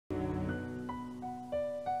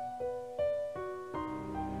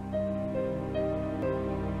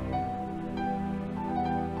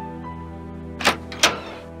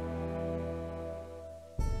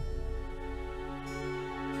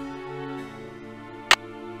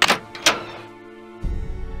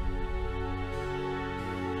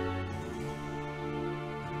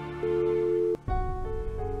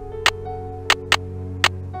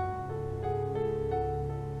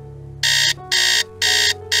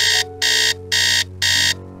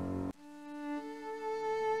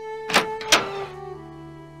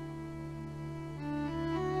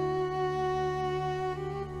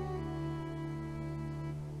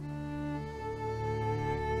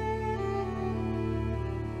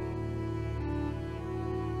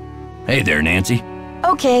Hey there, Nancy.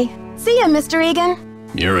 Okay. See ya, Mr. Egan.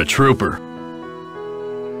 You're a trooper.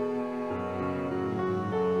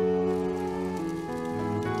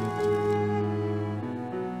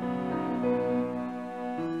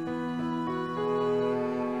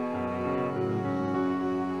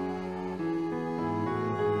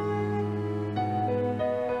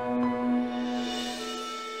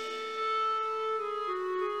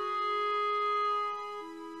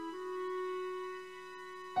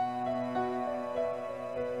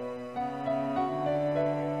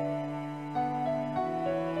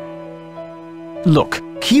 Look,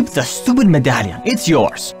 keep the stupid medallion. It's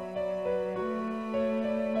yours.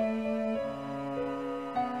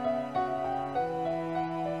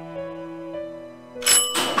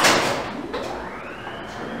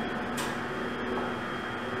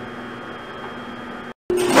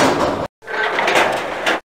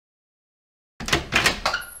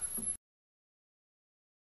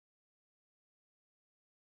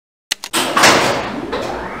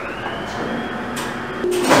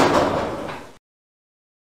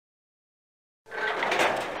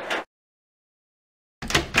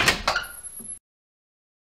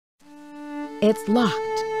 It's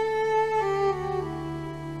locked.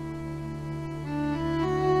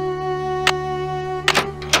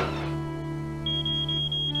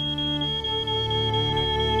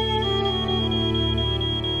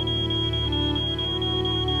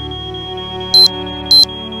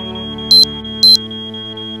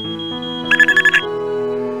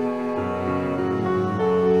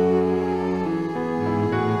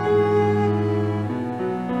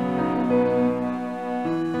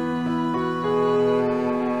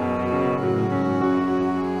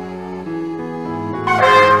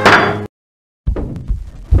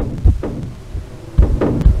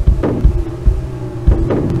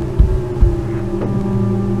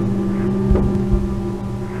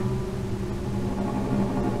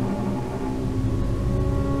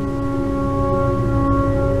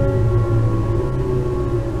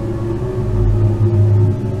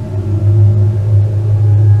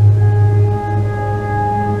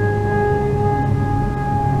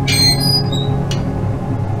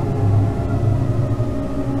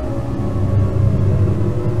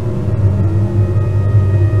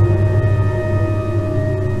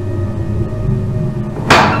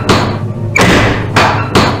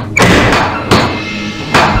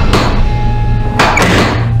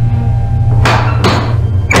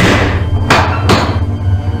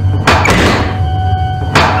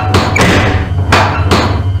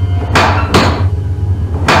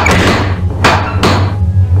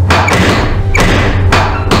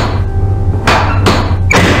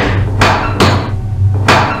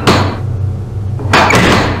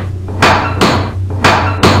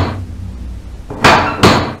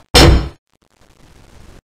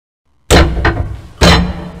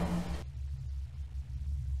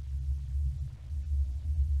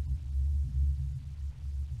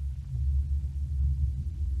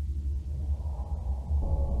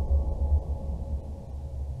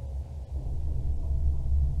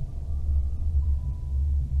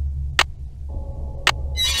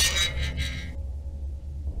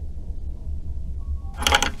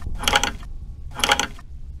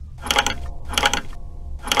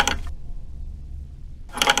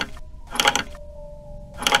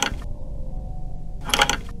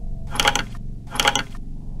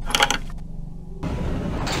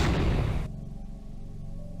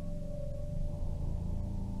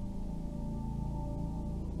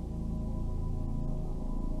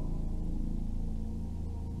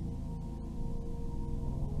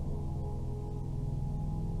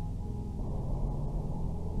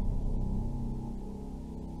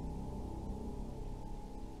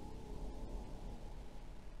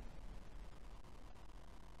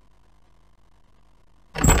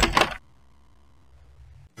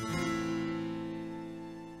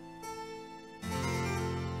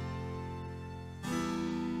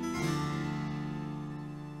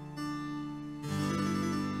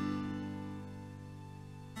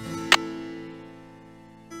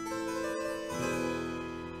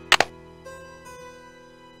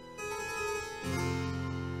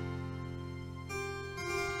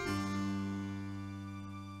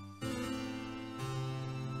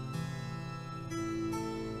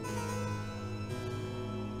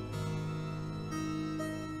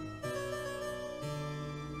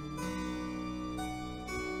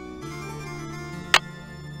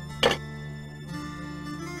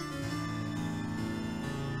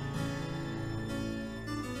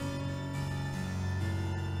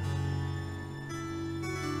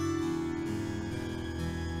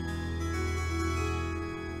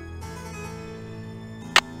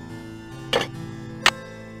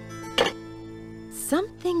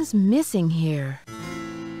 Something's missing here.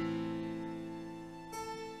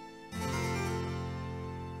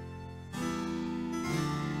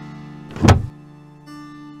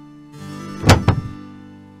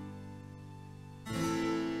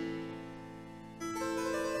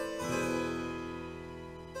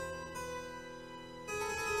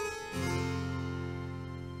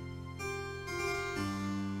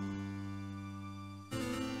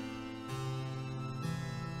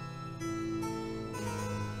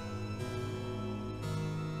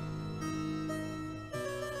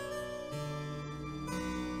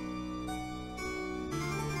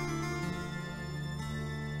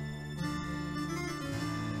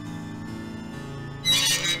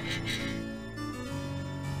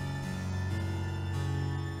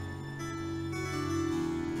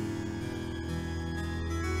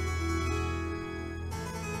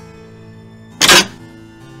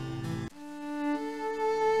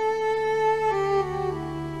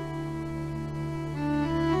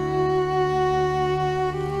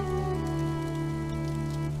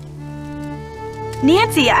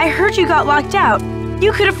 Nancy, I heard you got locked out.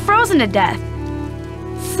 You could have frozen to death.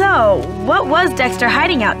 So, what was Dexter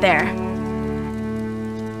hiding out there?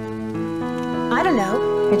 I don't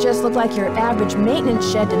know. It just looked like your average maintenance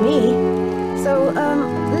shed to me. So,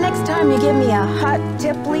 next time you give me a hot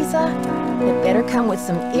tip, Lisa, it better come with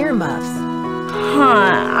some earmuffs.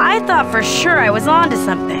 I thought for sure I was onto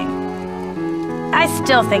something. I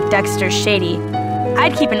still think Dexter's shady.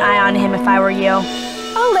 I'd keep an eye on him if I were you.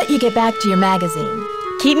 I'll let you get back to your magazine.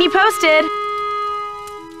 Keep me posted.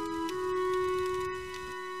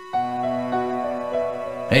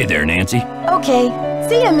 Hey there, Nancy. Okay.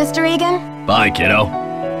 See ya, Mr. Egan. Bye, kiddo.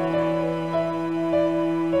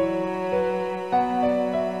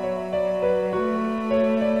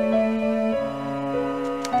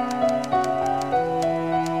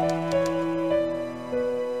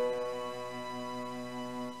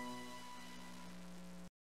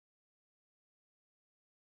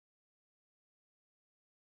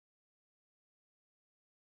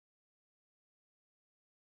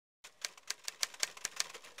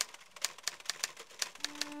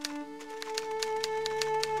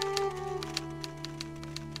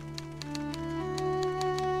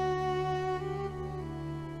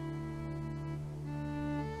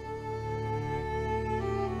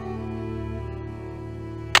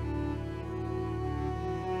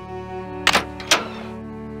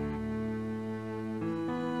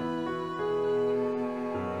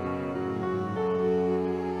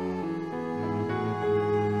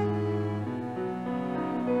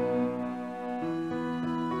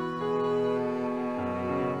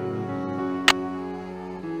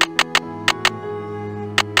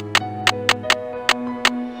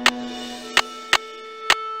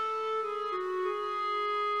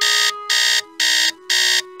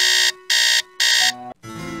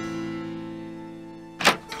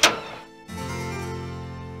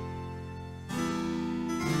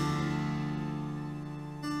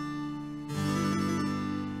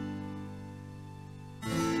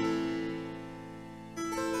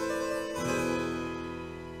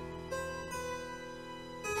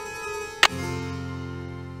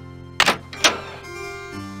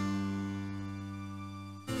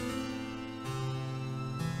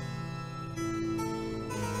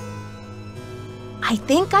 I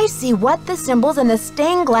think I see what the symbols in the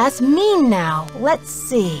stained glass mean now. Let's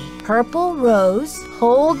see. Purple rose,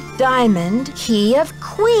 hold diamond, key of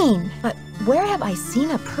queen. But where have I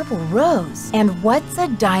seen a purple rose? And what's a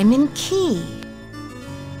diamond key?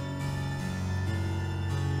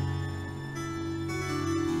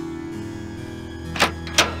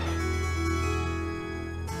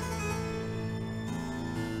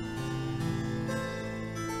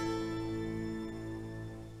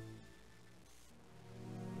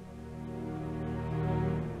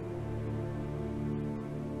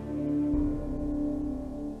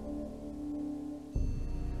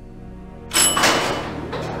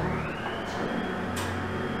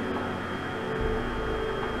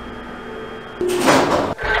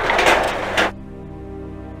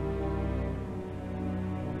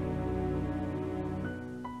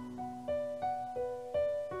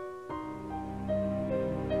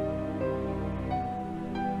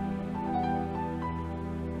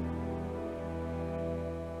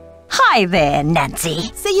 Hi there,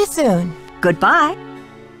 Nancy. See you soon. Goodbye.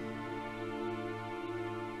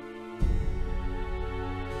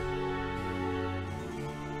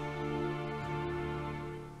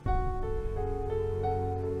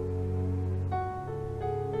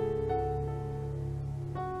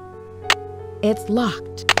 It's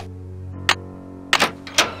locked.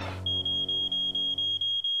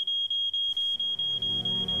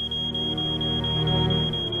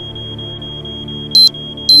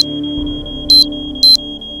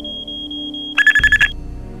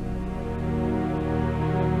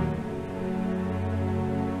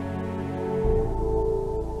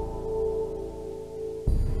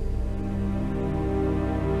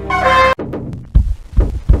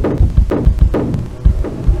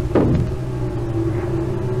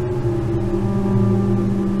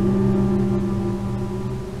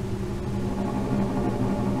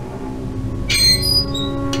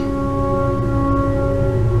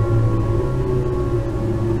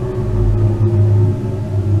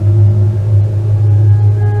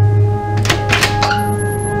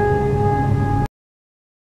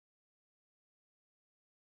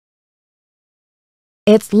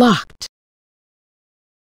 It's locked.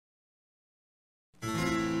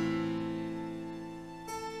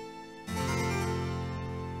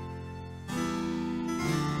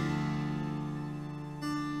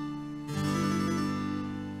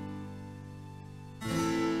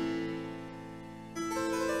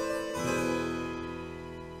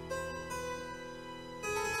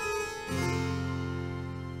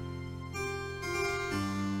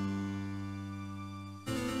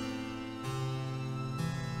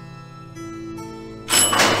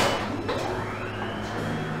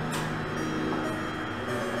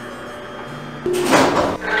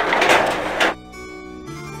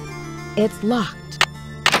 It's locked.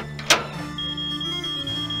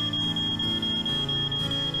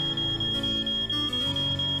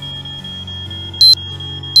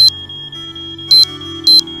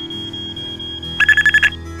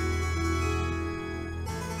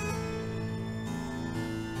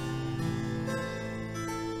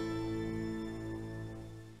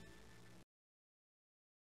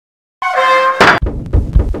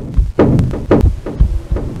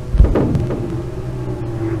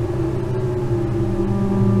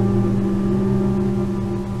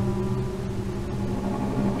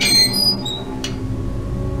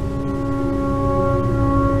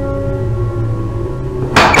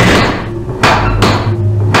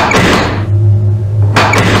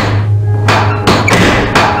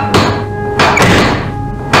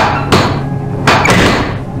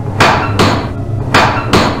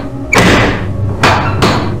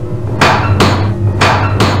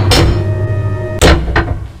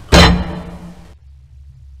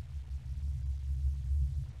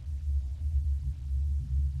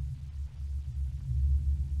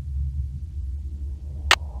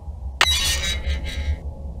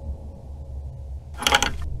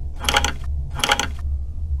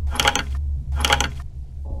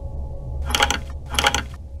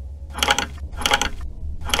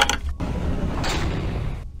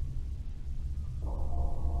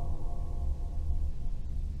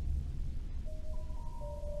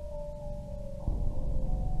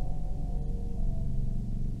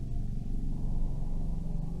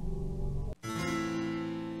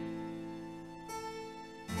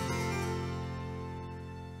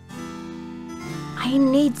 I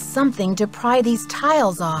need something to pry these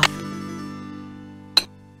tiles off.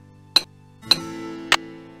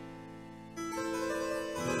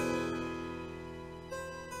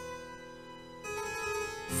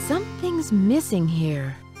 Something's missing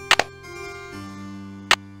here.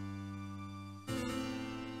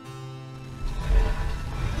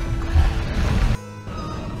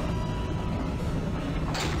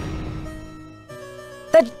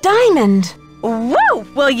 The diamond! Whoa!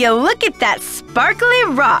 Will you look at that sparkly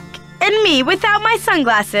rock? And me without my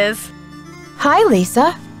sunglasses. Hi,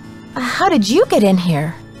 Lisa. How did you get in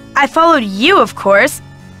here? I followed you, of course.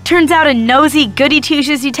 Turns out a nosy,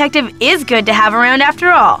 goody-two-shoes detective is good to have around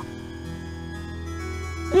after all.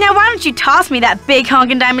 Now why don't you toss me that big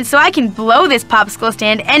honkin' diamond so I can blow this popsicle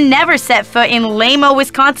stand and never set foot in lame-o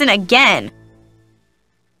Wisconsin again?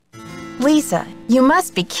 Lisa, you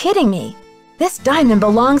must be kidding me. This diamond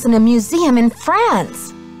belongs in a museum in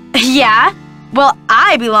France. Yeah? Well,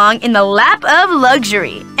 I belong in the lap of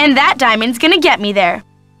luxury, and that diamond's gonna get me there.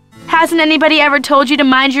 Hasn't anybody ever told you to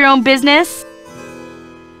mind your own business?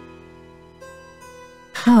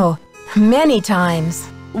 Oh, many times.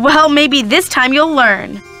 Well, maybe this time you'll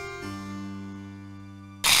learn.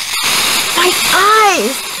 My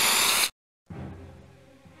eyes!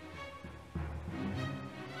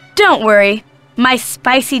 Don't worry. My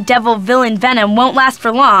spicy devil villain venom won't last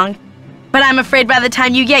for long. But I'm afraid by the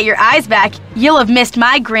time you get your eyes back, you'll have missed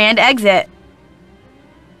my grand exit.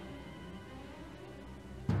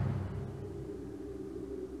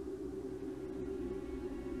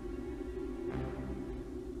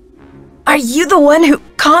 Are you the one who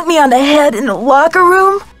conked me on the head in the locker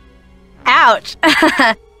room? Ouch!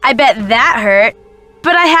 I bet that hurt.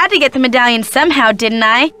 But I had to get the medallion somehow, didn't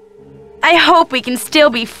I? I hope we can still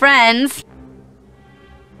be friends.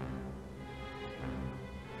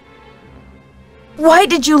 Why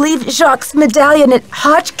did you leave Jacques' medallion at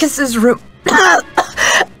Hotchkiss's room?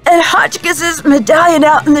 And Hotchkiss's medallion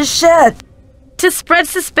out in the shed? To spread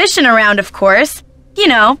suspicion around, of course. You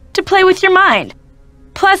know, to play with your mind.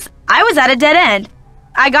 Plus, I was at a dead end.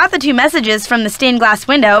 I got the 2 messages from the stained glass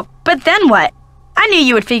window, but then what? I knew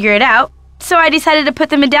you would figure it out, so I decided to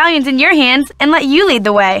put the medallions in your hands and let you lead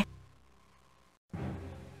the way.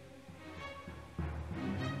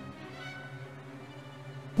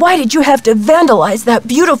 Why did you have to vandalize that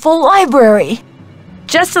beautiful library?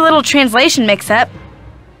 Just a little translation mix-up.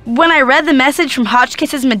 When I read the message from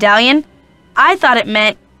Hotchkiss's medallion, I thought it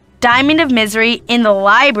meant Diamond of Misery in the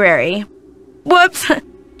library. Whoops!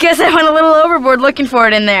 Guess I went a little overboard looking for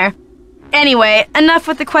it in there. Anyway, enough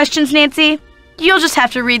with the questions, Nancy. You'll just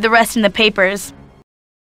have to read the rest in the papers.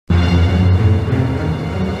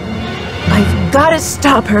 I've got to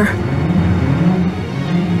stop her.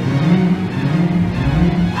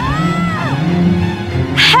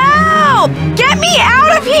 Help! Get me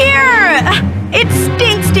out of here! It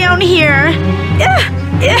stinks down here.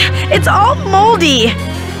 It's all moldy.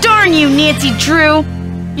 Darn you, Nancy Drew.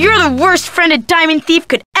 You're the worst friend a diamond thief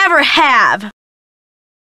could ever have.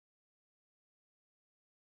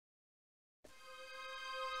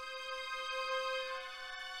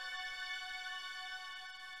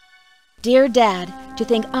 Dear Dad, to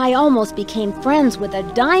think I almost became friends with a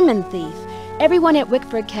diamond thief. Everyone at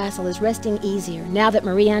Wickford Castle is resting easier now that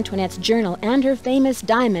Marie Antoinette's journal and her famous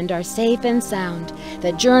diamond are safe and sound.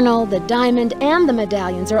 The journal, the diamond, and the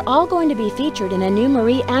medallions are all going to be featured in a new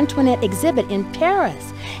Marie Antoinette exhibit in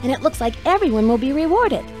Paris, and it looks like everyone will be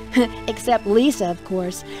rewarded. Except Lisa, of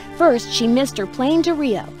course. First, she missed her plane to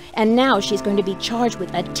Rio, and now she's going to be charged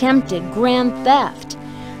with attempted grand theft.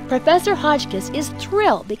 Professor Hotchkiss is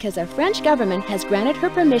thrilled because the French government has granted her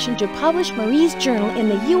permission to publish Marie's journal in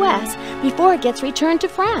the U.S. before it gets returned to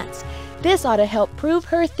France. This ought to help prove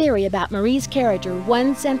her theory about Marie's character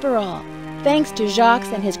once and for all. Thanks to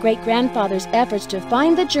Jacques and his great-grandfather's efforts to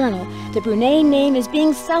find the journal, the Brunet name is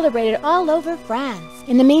being celebrated all over France.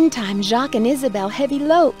 In the meantime, Jacques and Isabel have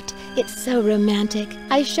eloped. It's so romantic.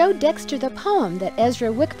 I showed Dexter the poem that Ezra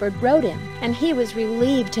Wickford wrote him, and he was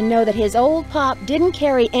relieved to know that his old pop didn't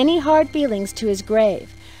carry any hard feelings to his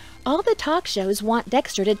grave. All the talk shows want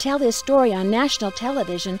Dexter to tell his story on national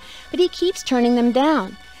television, but he keeps turning them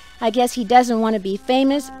down. I guess he doesn't want to be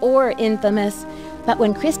famous or infamous. But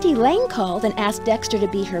when Christy Lane called and asked Dexter to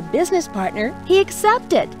be her business partner, he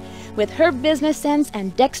accepted. With her business sense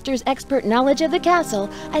and Dexter's expert knowledge of the castle,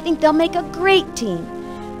 I think they'll make a great team.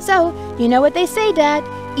 So, you know what they say, Dad.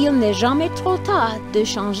 Il n'est jamais trop tard de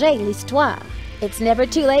changer l'histoire. It's never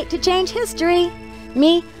too late to change history.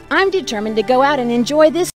 Me, I'm determined to go out and enjoy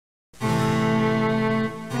this